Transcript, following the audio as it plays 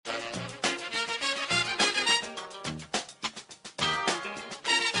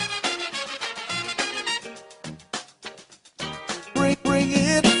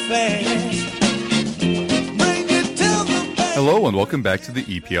and welcome back to the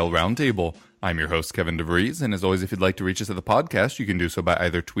EPL Roundtable. I'm your host, Kevin DeVries, and as always, if you'd like to reach us at the podcast, you can do so by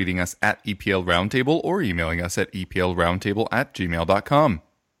either tweeting us at EPL Roundtable or emailing us at eplroundtable@gmail.com.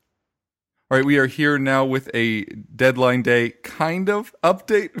 All right, we are here now with a deadline day kind of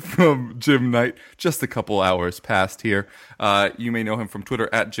update from Jim Knight, just a couple hours past here. You may know him from Twitter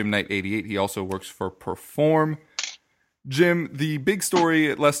at JimKnight88. He also works for Perform. Jim, the big story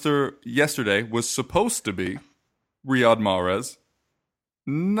at Leicester yesterday was supposed to be Riyad Mahrez.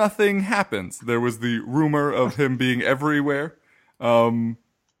 Nothing happens. There was the rumor of him being everywhere.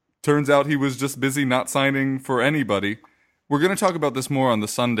 Turns out he was just busy not signing for anybody. We're going to talk about this more on the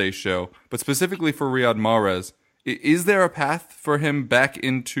Sunday show, but specifically for Riyad Mahrez, is there a path for him back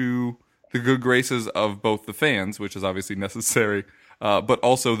into the good graces of both the fans, which is obviously necessary, but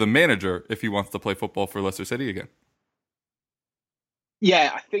also the manager if he wants to play football for Leicester City again?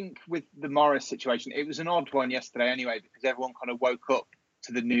 Yeah, I think with the Mahrez situation, it was an odd one yesterday anyway, because everyone kind of woke up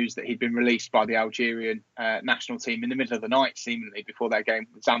to the news that he'd been released by the Algerian national team in the middle of the night, seemingly before their game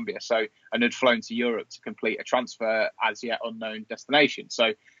with Zambia. And had flown to Europe to complete a transfer as yet unknown destination.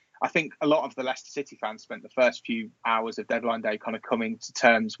 So I think a lot of the Leicester City fans spent the first few hours of deadline day kind of coming to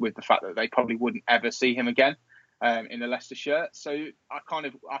terms with the fact that they probably wouldn't ever see him again in a Leicester shirt. So I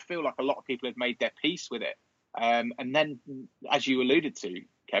feel like a lot of people have made their peace with it. And then, as you alluded to,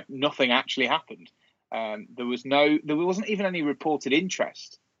 Kev, nothing actually happened. There wasn't even any reported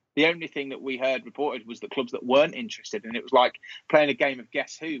interest. The only thing that we heard reported was that clubs that weren't interested, and it was like playing a game of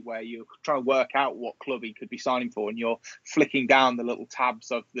Guess Who, where you're trying to work out what club he could be signing for, and you're flicking down the little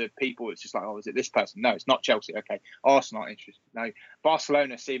tabs of the people. It's just like, oh, is it this person? No, it's not Chelsea. Okay, Arsenal not interested. No,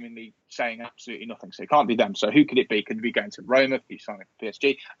 Barcelona seemingly saying absolutely nothing. So it can't be them. So who could it be? Could it be going to Roma? Could he be signing for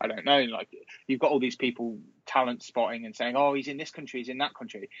PSG? I don't know. Like, you've got all these people talent spotting and saying, oh, he's in this country, he's in that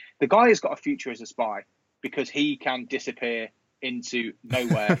country. The guy has got a future as a spy because he can disappear into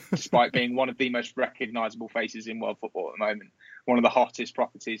nowhere, despite being one of the most recognisable faces in world football at the moment, one of the hottest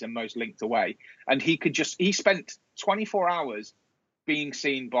properties and most linked away. And he spent 24 hours being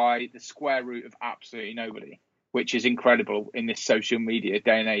seen by the square root of absolutely nobody, which is incredible in this social media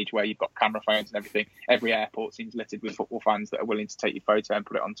day and age where you've got camera phones and everything. Every airport seems littered with football fans that are willing to take your photo and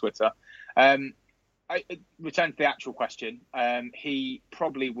put it on Twitter. I return to the actual question. He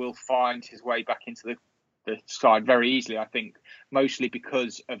probably will find his way back into the side very easily, I think, mostly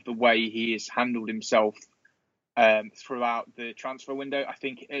because of the way he has handled himself throughout the transfer window. I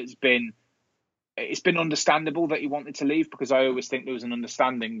think it's been understandable that he wanted to leave, because I always think there was an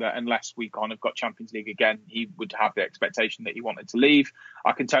understanding that unless we kind of got Champions League again, he would have the expectation that he wanted to leave.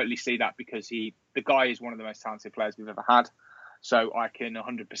 I can totally see that because the guy is one of the most talented players we've ever had. So I can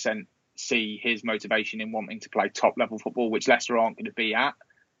 100% see his motivation in wanting to play top level football, which Leicester aren't going to be at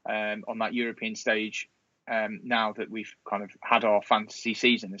on that European stage. Now that we've kind of had our fantasy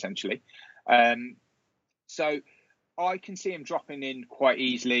season, essentially. So I can see him dropping in quite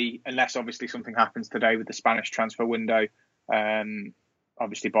easily, unless obviously something happens today with the Spanish transfer window.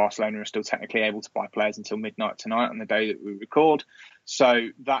 Obviously, Barcelona are still technically able to buy players until midnight tonight on the day that we record. So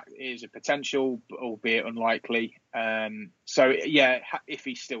that is a potential, albeit unlikely. So, yeah, if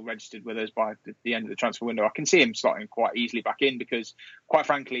he's still registered with us by the end of the transfer window, I can see him slotting quite easily back in because, quite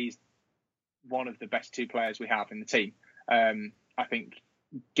frankly, he's one of the best two players we have in the team. I think,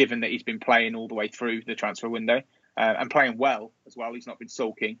 given that he's been playing all the way through the transfer window and playing well as well, he's not been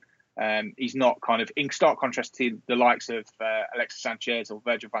sulking. He's not kind of, in stark contrast to the likes of Alexis Sanchez or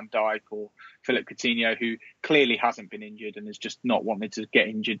Virgil van Dijk or Philippe Coutinho, who clearly hasn't been injured and has just not wanted to get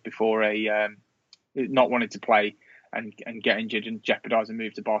injured before not wanted to play and get injured and jeopardise a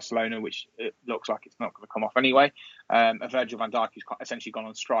move to Barcelona, which it looks like it's not going to come off anyway. A Virgil van Dijk who's essentially gone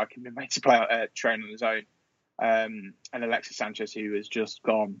on strike and been made to play train on his own. And Alexis Sanchez, who has just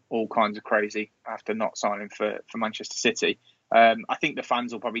gone all kinds of crazy after not signing for Manchester City. I think the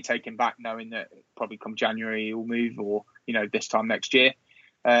fans will probably take him back, knowing that probably come January he'll move, or this time next year.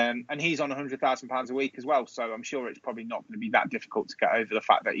 And he's on £100,000 a week as well, so I'm sure it's probably not going to be that difficult to get over the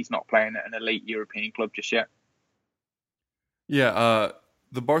fact that he's not playing at an elite European club just yet. Yeah,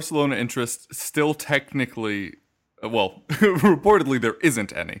 the Barcelona interest still technically, reportedly there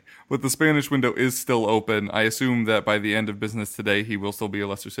isn't any, but the Spanish window is still open. I assume that by the end of business today, he will still be a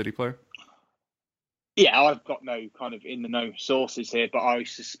Leicester City player? Yeah, I've got no kind of in the know sources here, but I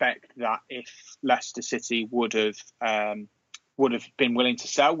suspect that if Leicester City would have been willing to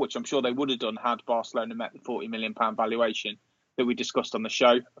sell, which I'm sure they would have done had Barcelona met the £40 million valuation that we discussed on the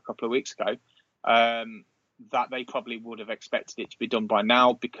show a couple of weeks ago, that they probably would have expected it to be done by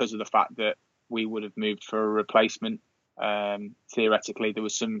now, because of the fact that we would have moved for a replacement. Theoretically, there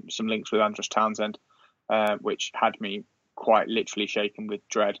was some links with Andros Townsend, which had me quite literally shaken with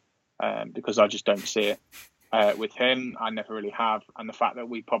dread because I just don't see it with him. I never really have. And the fact that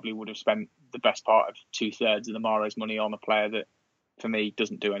we probably would have spent the best part of 2/3 of the Mahrez money on a player that, for me,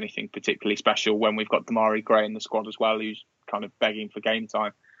 doesn't do anything particularly special when we've got Damari Gray in the squad as well, who's kind of begging for game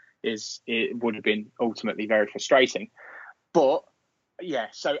time, it would have been ultimately very frustrating. But yeah,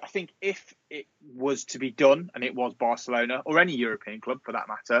 so I think if it was to be done and it was Barcelona or any European club for that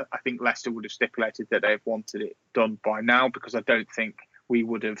matter, I think Leicester would have stipulated that they've wanted it done by now, because I don't think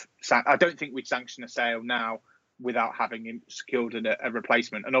we'd sanction a sale now without having secured a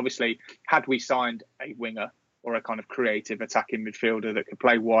replacement. And obviously, had we signed a winger or a kind of creative attacking midfielder that could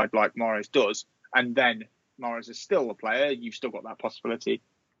play wide like Mahrez does, and then Mahrez is still a player, you've still got that possibility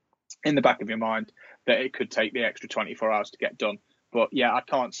in the back of your mind that it could take the extra 24 hours to get done. But yeah, I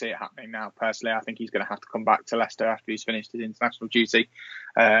can't see it happening now, personally. I think he's going to have to come back to Leicester after he's finished his international duty.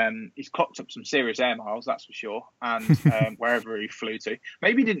 He's clocked up some serious air miles, that's for sure, and wherever he flew to.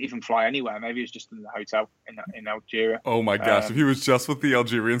 Maybe he didn't even fly anywhere. Maybe he was just in the hotel in Algeria. Oh my gosh, if he was just with the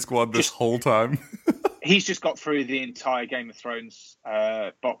Algerian squad this whole time. He's just got through the entire Game of Thrones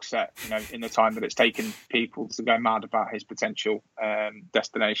box set, in the time that it's taken people to go mad about his potential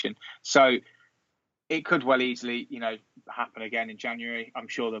destination. So it could well easily, happen again in January. I'm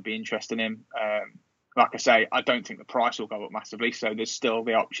sure there'll be interest in him. Like I say, I don't think the price will go up massively. So there's still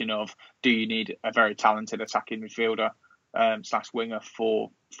the option of, do you need a very talented attacking midfielder / winger for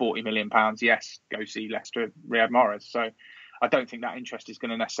 £40 million? Yes, go see Leicester, Riyad Mahrez. So I don't think that interest is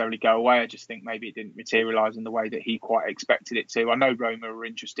going to necessarily go away. I just think maybe it didn't materialise in the way that he quite expected it to. I know Roma were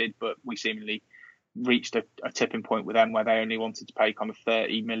interested, but we seemingly reached a tipping point with them where they only wanted to pay kind of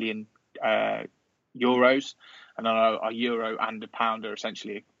 30 million euros. And I know a euro and a pound are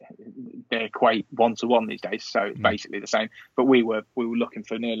essentially, they equate 1-to-1 these days, so it's basically the same. But we were looking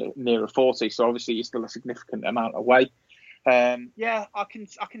for nearer 40, so obviously it's still a significant amount away. Yeah, I can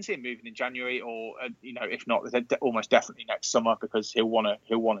see him moving in January, or if not, almost definitely next summer, because he'll want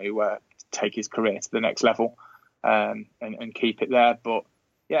to take his career to the next level and keep it there. But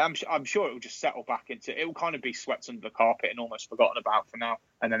yeah, I'm sure it will just settle back into, it will kind of be swept under the carpet and almost forgotten about for now,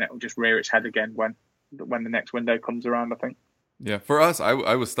 and then it will just rear its head again when the next window comes around, I think. Yeah, for us,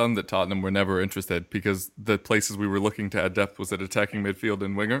 I was stunned that Tottenham were never interested, because the places we were looking to add depth was at attacking midfield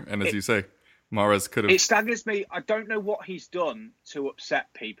and winger, and as you say, Mahrez could have... It staggers me. I don't know what he's done to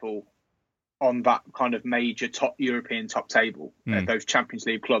upset people on that kind of major European top table, those Champions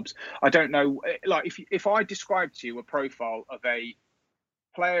League clubs. I don't know. Like, if I described to you a profile of a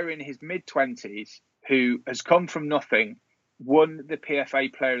player in his mid-20s who has come from nothing, won the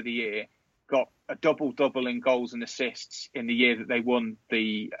PFA Player of the Year, got a double-double in goals and assists in the year that they won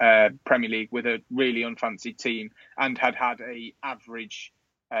the Premier League with a really unfancied team, and had a average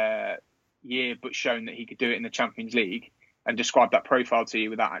year but shown that he could do it in the Champions League, and describe that profile to you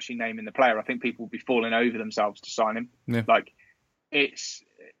without actually naming the player, I think people would be falling over themselves to sign him. Yeah. Like, it's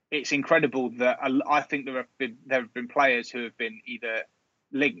incredible that I think there have been players who have been either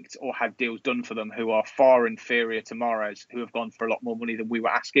linked or had deals done for them who are far inferior to Mahrez, who have gone for a lot more money than we were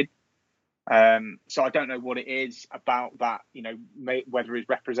asking. So I don't know what it is about that, whether his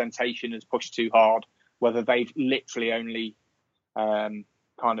representation has pushed too hard, whether they've literally only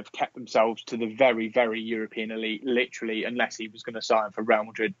kind of kept themselves to the very, very European elite, literally, unless he was going to sign for Real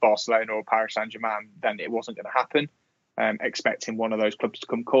Madrid, Barcelona or Paris Saint-Germain, then it wasn't going to happen. Expecting one of those clubs to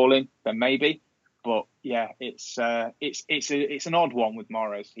come calling, then maybe. But yeah, it's an odd one with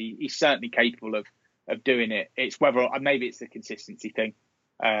Mahrez. He's certainly capable of doing it. It's whether, maybe it's the consistency thing.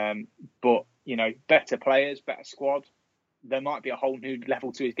 But better players, better squad, there might be a whole new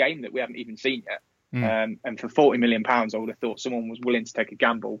level to his game that we haven't even seen yet. And for £40 million, I would have thought someone was willing to take a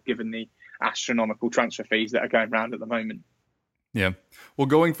gamble, given the astronomical transfer fees that are going around at the moment. Yeah. Well,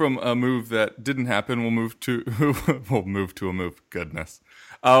 going from a move that didn't happen, we'll move to a move. Goodness.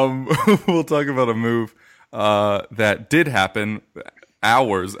 We'll talk about a move that did happen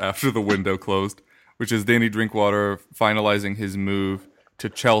hours after the window closed, which is Danny Drinkwater finalizing his move to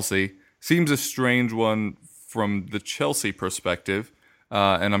Chelsea. Seems a strange one from the Chelsea perspective,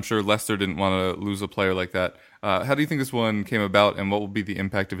 and I'm sure Leicester didn't want to lose a player like that. How do you think this one came about, and what will be the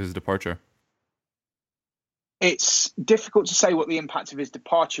impact of his departure? It's difficult to say what the impact of his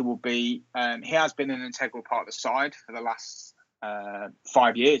departure will be. He has been an integral part of the side for the last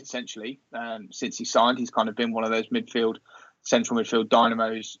 5 years, essentially. Since he signed, he's kind of been one of those central midfield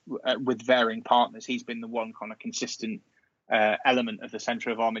dynamos with varying partners. He's been the one kind of consistent element of the centre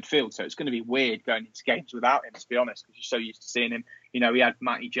of our midfield. So it's going to be weird going into games without him, to be honest, because you're so used to seeing him. We had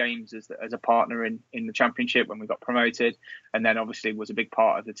Matty James as a partner in the Championship when we got promoted, and then obviously was a big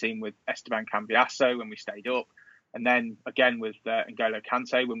part of the team with Esteban Cambiasso when we stayed up. And then again with N'Golo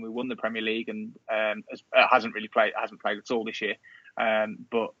Kante when we won the Premier League, and hasn't played at all this year.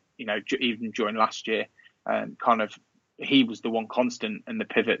 But even during last year, kind of he was the one constant and the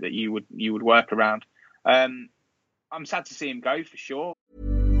pivot that you would work around. I'm sad to see him go for sure.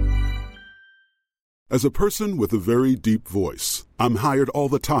 As a person with a very deep voice, I'm hired all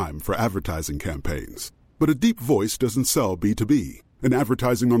the time for advertising campaigns. But a deep voice doesn't sell B2B, and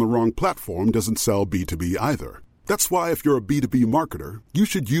advertising on the wrong platform doesn't sell B2B either. That's why if you're a B2B marketer, you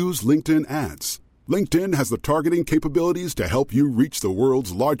should use LinkedIn ads. LinkedIn has the targeting capabilities to help you reach the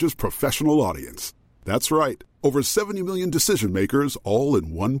world's largest professional audience. That's right, over 70 million decision makers all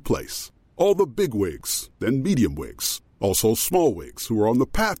in one place. All the big wigs, then medium wigs, also small wigs who are on the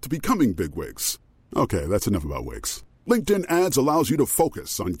path to becoming big wigs. Okay, that's enough about wigs. LinkedIn ads allows you to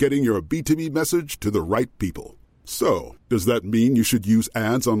focus on getting your B2B message to the right people. So, does that mean you should use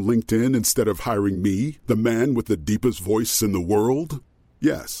ads on LinkedIn instead of hiring me, the man with the deepest voice in the world?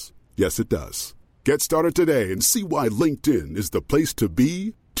 Yes. Yes, it does. Get started today and see why LinkedIn is the place to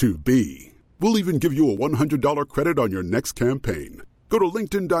be to be. We'll even give you a $100 credit on your next campaign. Go to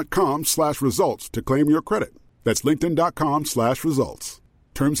linkedin.com/results to claim your credit. That's linkedin.com/results.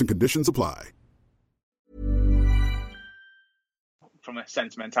 Terms and conditions apply. From a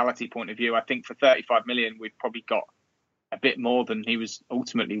sentimentality point of view, I think for 35 million, we've probably got a bit more than he was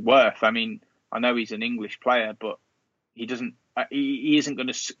ultimately worth. I mean, I know he's an English player, but he doesn't. He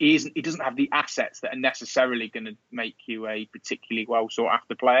doesn't have the assets that are necessarily going to make you a particularly well sought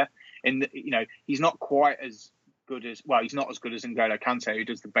after player. He's not quite as good as he's not as good as N'Golo Kante, who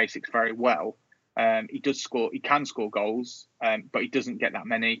does the basics very well. He can score goals, but he doesn't get that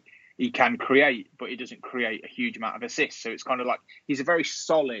many. He can create, but he doesn't create a huge amount of assists. So it's kind of like he's a very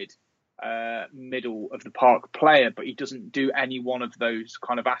solid middle of the park player, but he doesn't do any one of those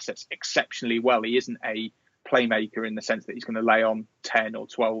kind of assets exceptionally well. He isn't a playmaker in the sense that he's going to lay on 10 or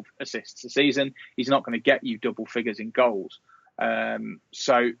 12 assists a season. He's not going to get you double figures in goals. The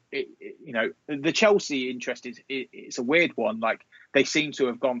Chelsea interest it's a weird one. Like, they seem to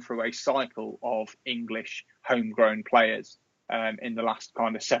have gone through a cycle of English homegrown players in the last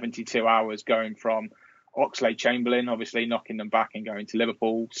kind of 72 hours, going from Oxlade-Chamberlain, obviously knocking them back and going to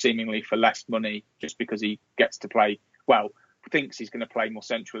Liverpool, seemingly for less money, just because he gets to play, thinks he's going to play more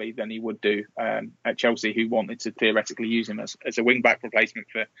centrally than he would do at Chelsea, who wanted to theoretically use him as a wing-back replacement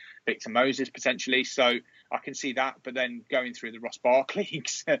for Victor Moses, potentially. So I can see that. But then going through the Ross Barkley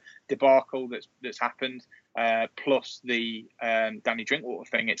debacle that's happened, plus the Danny Drinkwater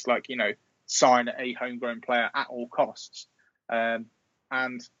thing, it's like, sign a homegrown player at all costs. And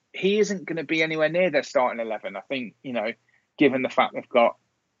he isn't going to be anywhere near their starting 11. I think, given the fact they've got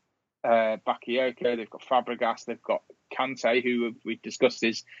Bakayoko, they've got Fabregas, they've got Kante, who we've discussed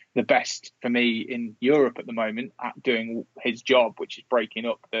is the best for me in Europe at the moment at doing his job, which is breaking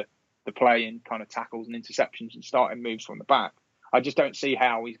up the play in kind of tackles and interceptions and starting moves from the back. I just don't see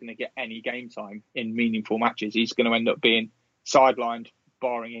how he's going to get any game time in meaningful matches. He's going to end up being sidelined,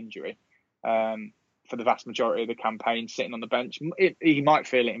 barring injury, for the vast majority of the campaign, sitting on the bench. He might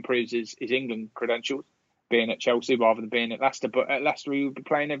feel it improves his England credentials, being at Chelsea rather than being at Leicester, but at Leicester he would be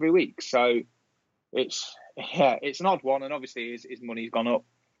playing every week. So it's an odd one, and obviously his money's gone up.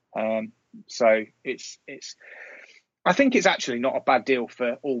 So I think it's actually not a bad deal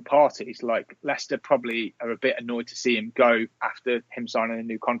for all parties. Like, Leicester probably are a bit annoyed to see him go after him signing a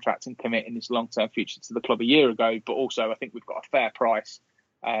new contract and committing his long-term future to the club a year ago. But also, I think we've got a fair price.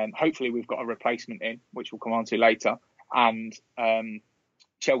 Hopefully we've got a replacement in, which we'll come on to later. And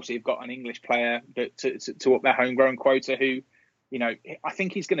Chelsea have got an English player to up their homegrown quota who, I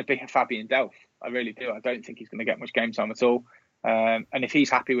think he's going to be a Fabian Delph. I really do. I don't think he's going to get much game time at all. And if he's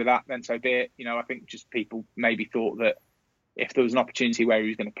happy with that, then so be it. I think just people maybe thought that if there was an opportunity where he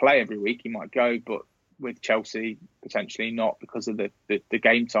was going to play every week, he might go. But with Chelsea, potentially not, because of the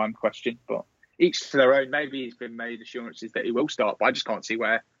game time question. But each to their own. Maybe he's been made assurances that he will start, but I just can't see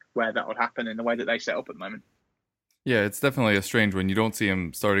where that would happen in the way that they set up at the moment. Yeah, it's definitely a strange one. You don't see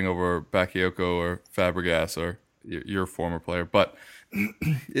him starting over Bakayoko or Fabregas or your former player, but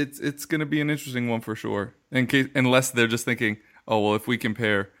it's going to be an interesting one for sure. Unless they're just thinking, oh, well, if we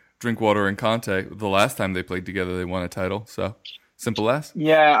compare Drinkwater and Kante, the last time they played together, they won a title. So simple as.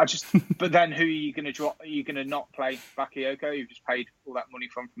 Yeah, but then who are you going to drop? Are you going to not play Bakayoko? You've just paid all that money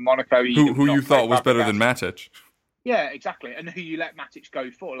from Monaco. Who you thought was better than Matic? Yeah, exactly. And who you let Matic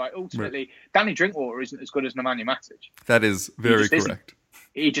go for. Like, ultimately, right. Danny Drinkwater isn't as good as Nemanja Matic. That is very correct.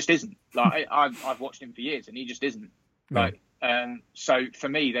 He just isn't. Like, I've watched him for years, and he just isn't. Like, so for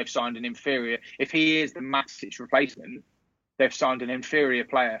me, they've signed an inferior. If he is the Matic replacement, they've signed an inferior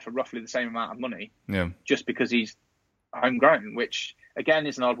player for roughly the same amount of money, just because he's homegrown, which again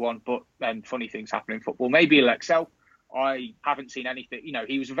is an odd one. But then funny things happen in football. Maybe he'll excel. I haven't seen anything.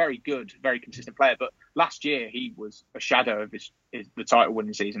 He was a very good, very consistent player, but last year he was a shadow of the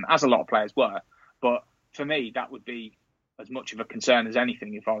title-winning season, as a lot of players were. But for me, that would be as much of a concern as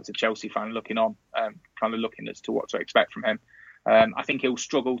anything if I was a Chelsea fan looking on, kind of looking as to what to expect from him. I think he'll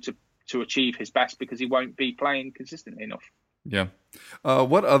struggle to achieve his best because he won't be playing consistently enough. Yeah.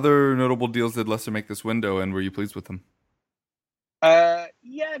 What other notable deals did Leicester make this window, and were you pleased with them?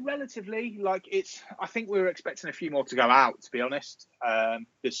 Yeah, relatively. I think we were expecting a few more to go out, to be honest.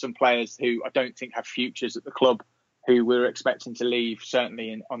 There's some players who I don't think have futures at the club who we were expecting to leave,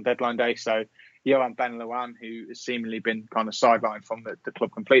 certainly on deadline day. So Johan Ben Luan, who has seemingly been kind of sidelined from the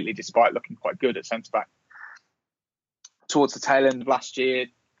club completely, despite looking quite good at centre-back. Towards the tail end of last year,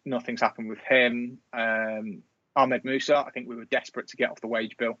 nothing's happened with him. Ahmed Musa, I think we were desperate to get off the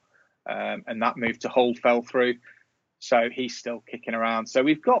wage bill, and that move to Hull fell through. So he's still kicking around. So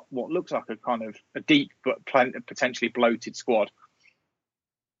we've got what looks like a kind of a deep but potentially bloated squad,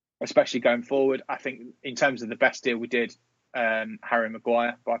 especially going forward. I think in terms of the best deal we did, Harry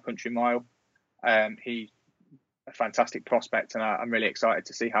Maguire by a country mile. He's a fantastic prospect, and I'm really excited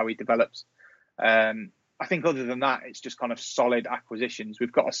to see how he develops. I think other than that, it's just kind of solid acquisitions.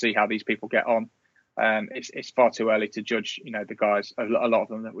 We've got to see how these people get on. It's far too early to judge, the guys, a lot of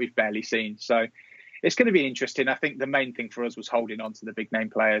them that we've barely seen. So it's going to be interesting. I think the main thing for us was holding on to the big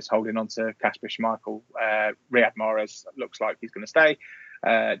name players, holding on to Kasper Schmeichel, Riyad Mahrez looks like he's going to stay,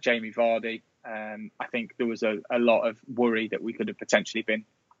 Jamie Vardy. I think there was a lot of worry that we could have potentially been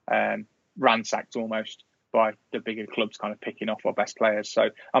ransacked almost by the bigger clubs kind of picking off our best players. So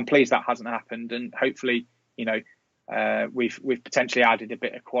I'm pleased that hasn't happened, and hopefully, we've potentially added a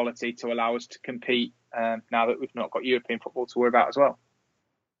bit of quality to allow us to compete now that we've not got European football to worry about as well.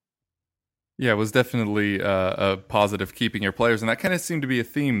 Yeah, it was definitely a positive keeping your players, and that kind of seemed to be a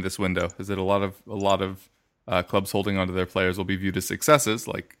theme this window. Is that a lot of clubs holding onto their players will be viewed as successes,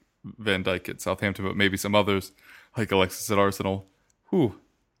 like Van Dijk at Southampton, but maybe some others, like Alexis at Arsenal.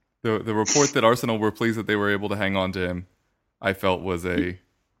 The report that Arsenal were pleased that they were able to hang on to him, I felt was a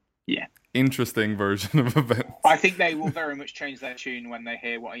interesting version of events. I think they will very much change their tune when they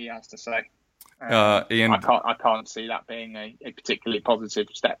hear what he has to say. And I can't see that being a particularly positive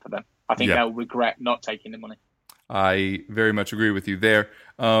step for them. I think they'll regret not taking the money. I very much agree with you there.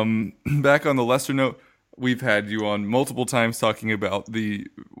 Back on the Leicester note, we've had you on multiple times talking about the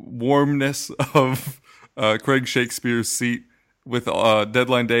warmness of Craig Shakespeare's seat with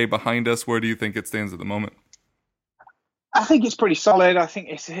deadline day behind us. Where do you think it stands at the moment? I think it's pretty solid. I think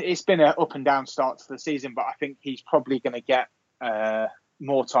it's been an up and down start to the season, but I think he's probably going to get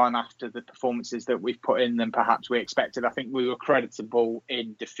more time after the performances that we've put in than perhaps we expected. I think we were creditable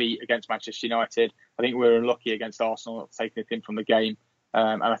in defeat against Manchester United. I think we were unlucky against Arsenal not to take anything from the game.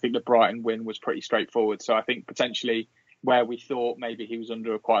 And I think the Brighton win was pretty straightforward. So I think potentially where we thought maybe he was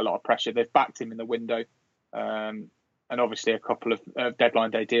under quite a lot of pressure, they've backed him in the window. And obviously a couple of deadline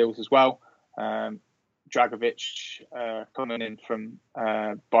day deals as well. Dragovic coming in from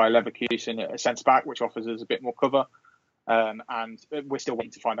by Leverkusen at a centre-back, which offers us a bit more cover. And we're still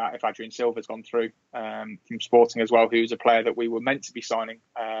waiting to find out if Adrian Silva's gone through from Sporting as well, who's a player that we were meant to be signing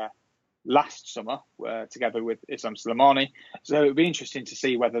last summer together with Issam Slimani. So it would be interesting to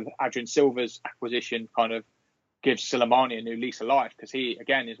see whether Adrian Silva's acquisition kind of gives Slimani a new lease of life, because he,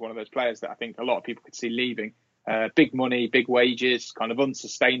 again, is one of those players that I think a lot of people could see leaving. Big money, big wages, kind of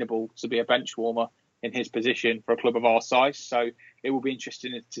unsustainable to be a bench warmer in his position for a club of our size. So it will be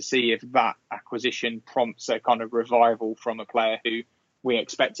interesting to see if that acquisition prompts a kind of revival from a player who we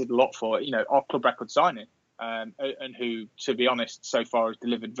expected a lot for, our club record signing, and who, to be honest, so far has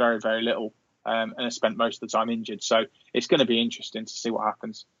delivered very, very little and has spent most of the time injured. So it's going to be interesting to see what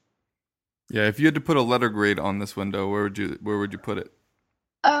happens. Yeah, if you had to put a letter grade on this window, where would you put it?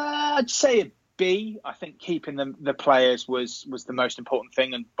 I'd say a B. I think keeping the players was the most important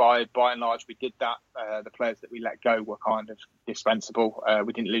thing, and by and large we did that. The players that we let go were kind of dispensable.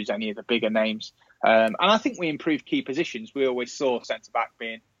 We didn't lose any of the bigger names, and I think we improved key positions. We always saw centre back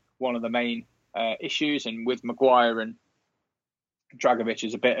being one of the main issues, and with Maguire and Dragovic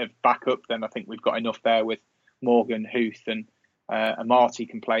as a bit of backup, then I think we've got enough there with Morgan, Huth, and Amati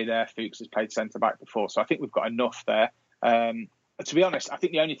can play there. Fuchs has played centre back before, so I think we've got enough there. To be honest, I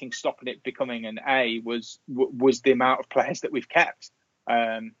think the only thing stopping it becoming an A was the amount of players that we've kept.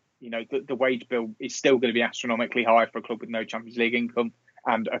 The wage bill is still going to be astronomically high for a club with no Champions League income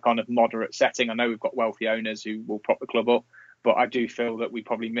and a kind of moderate setting. I know we've got wealthy owners who will prop the club up, But I do feel that we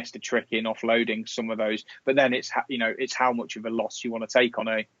probably missed a trick in offloading some of those. But then it's how much of a loss you want to take on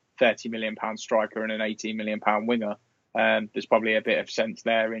a £30 million striker and an £18 million winger. There's probably a bit of sense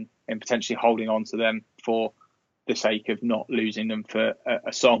there in potentially holding on to them for the sake of not losing them for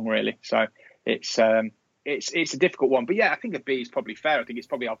a song, really. So it's a difficult one. But yeah, I think a B is probably fair. I think it's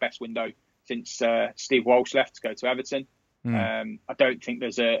probably our best window since Steve Walsh left to go to Everton. I don't think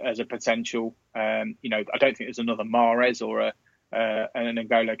there's a potential. I don't think there's another Mahrez or an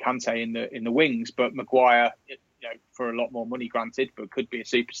N'Golo Kante in the wings. But Maguire, for a lot more money, granted, but could be a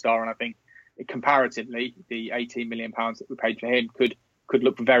superstar. And I think comparatively, the £18 million that we paid for him could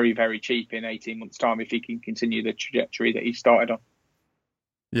look very, very cheap in 18 months' time if he can continue the trajectory that he started on.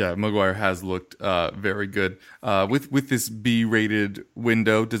 Yeah, Maguire has looked very good. With this B-rated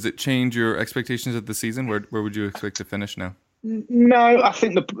window, does it change your expectations of the season? Where would you expect to finish now? No, I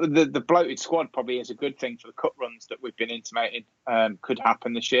think the bloated squad probably is a good thing for the cup runs that we've been intimating could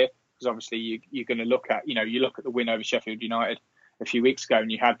happen this year. Because obviously you're going to look at the win over Sheffield United a few weeks ago,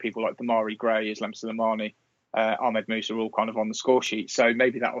 and you had people like Damari Gray, Islam Soleimani, Ahmed Musa all kind of on the score sheet. So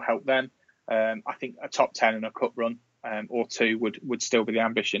maybe that will help them. I think a top 10 and a cup run or two would still be the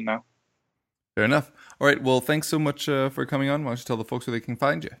ambition now. Fair enough. All right. Well, thanks so much for coming on. Why don't you tell the folks where they can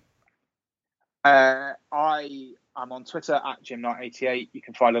find you? I'm on Twitter at JimKnight88. You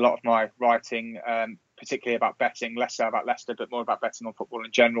can find a lot of my writing, particularly about betting, less so about Leicester, but more about betting on football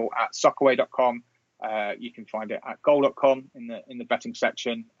in general at soccerway.com. You can find it at goal.com in the betting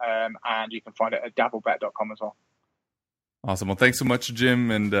section, and you can find it at dabblebet.com as well. Awesome. Well, thanks so much, Jim,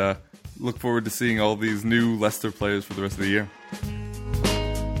 and look forward to seeing all these new Leicester players for the rest of the year.